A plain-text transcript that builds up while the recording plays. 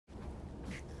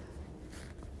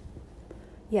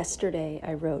Yesterday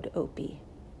I rode Opie,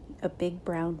 a big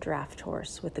brown draft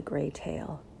horse with a gray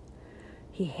tail.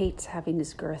 He hates having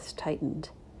his girth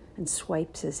tightened and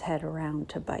swipes his head around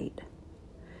to bite.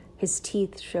 His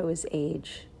teeth show his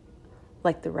age,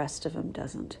 like the rest of him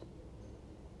doesn't.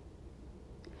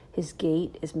 His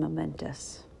gait is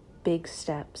momentous, big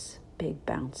steps, big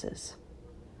bounces.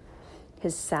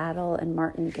 His saddle and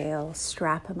martingale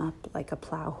strap him up like a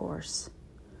plow horse.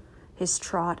 His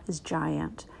trot is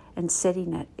giant, and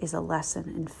sitting it is a lesson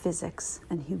in physics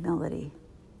and humility.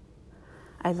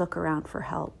 I look around for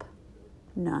help.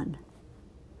 None.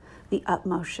 The up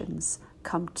motions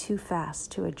come too fast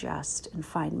to adjust and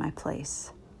find my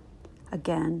place.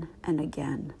 Again and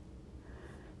again.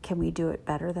 Can we do it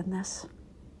better than this?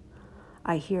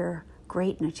 I hear,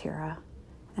 "Great, Natira,"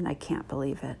 and I can't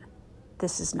believe it.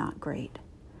 This is not great.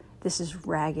 This is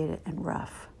ragged and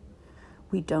rough.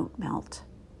 We don't melt.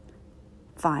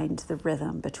 Find the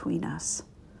rhythm between us.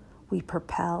 We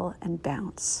propel and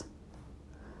bounce.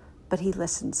 But he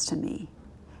listens to me,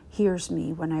 hears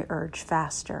me when I urge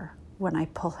faster, when I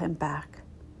pull him back.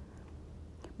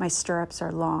 My stirrups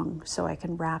are long so I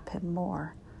can wrap him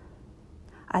more.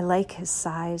 I like his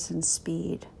size and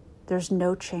speed. There's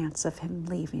no chance of him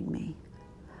leaving me,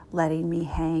 letting me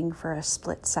hang for a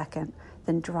split second,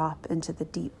 then drop into the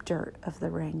deep dirt of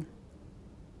the ring.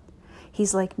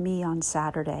 He's like me on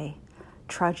Saturday,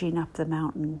 trudging up the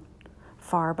mountain,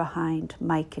 far behind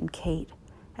Mike and Kate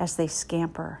as they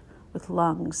scamper with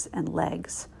lungs and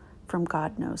legs from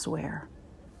God knows where.